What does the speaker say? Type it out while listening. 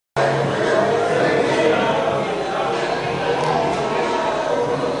I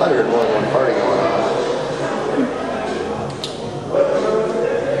thought there was more than one party going on.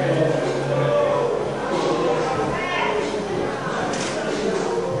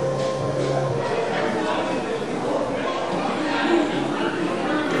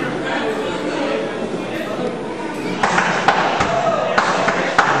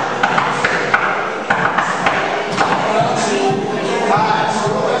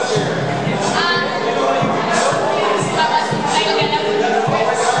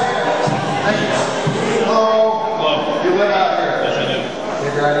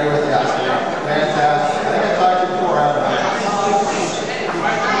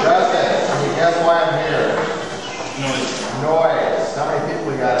 Noise. How many people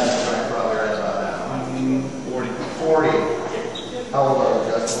we got in this joint probably right about now? 40. 40. How old are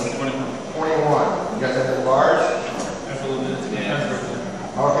you, Justin? 21. 21. You guys have the bars? Absolutely.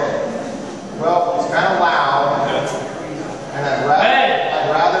 Yeah. Okay. Well, it's kind of loud. And I'd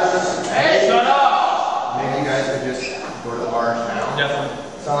rather just shut up! Maybe you guys could just go to the bars now. Definitely.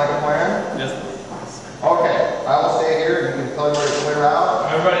 Sound like a plan? Yes. Okay. I will stay here. You can tell me where to clear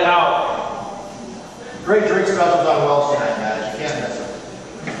out. Everybody out. Great drink specials on Wells tonight, guys. You can't miss them.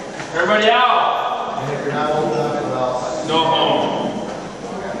 Everybody out! And if you're not old enough to Wells, go home.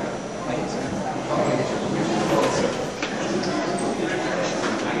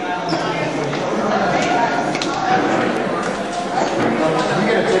 You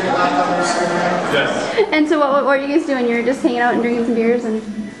get a ticket last time? Yes. And so what were you guys doing? You were just hanging out and drinking some beers and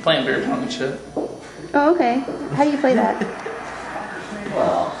playing beer pong and shit. Oh, okay. How do you play that?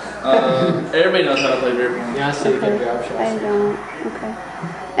 Well. Everybody knows how to play beer pong. Yeah, so you can grab shots. I don't. Okay.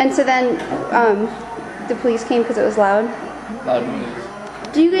 And so then the police came because it was loud? Loud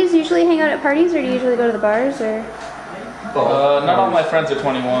noise. Do you guys usually hang out at parties, or do you usually go to the bars, or? Not all my friends are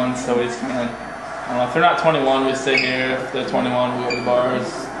 21, so we just kind of, I don't know, if they're not 21, we stay here. If they're 21, we go to the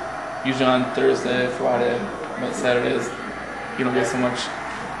bars. Usually on Thursday, Friday, but Saturdays, you don't get so much.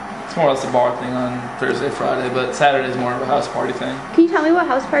 It's more or less a bar thing on Thursday, Friday, but Saturday is more of a house party thing. Can you tell me what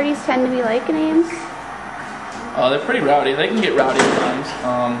house parties tend to be like in Ames? They're pretty rowdy. They can get rowdy at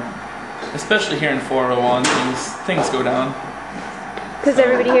times, especially here in 401. Things go down. Because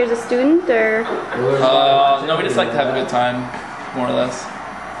everybody here is a student, or? No, we just like to have a good time, more or less.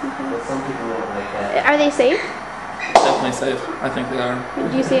 Okay. Are they safe? Definitely safe. I think they are.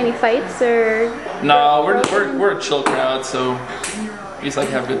 Do you see any fights or? No, we're a chill crowd, so we just like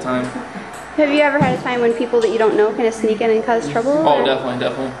to have a good time. Have you ever had a time when people that you don't know kind of sneak in and cause trouble? Oh,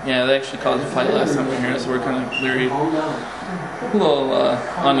 definitely. Yeah, they actually caused a fight last time we were here, so we're kind of leery, a little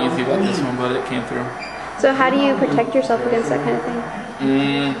uneasy about this one, but it came through. So how do you protect yourself against that kind of thing?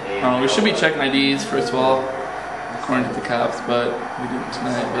 I don't know, we should be checking IDs first of all, according to the cops, but we didn't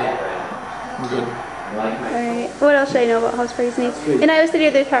tonight, but we're good. Alright, what else should I know about house parties in Ames? In Iowa City,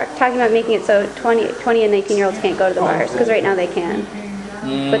 they're talking about making it so 20 and 19-year-olds can't go to the bars, because right now they can.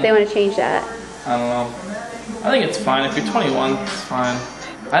 But they want to change that. I don't know. I think it's fine. If you're 21, it's fine.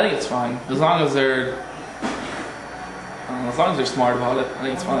 I think it's fine. As long as they're smart about it, I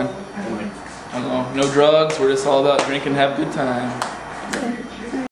think it's fine. I don't know. No drugs. We're just all about drinking and have a good time. Okay.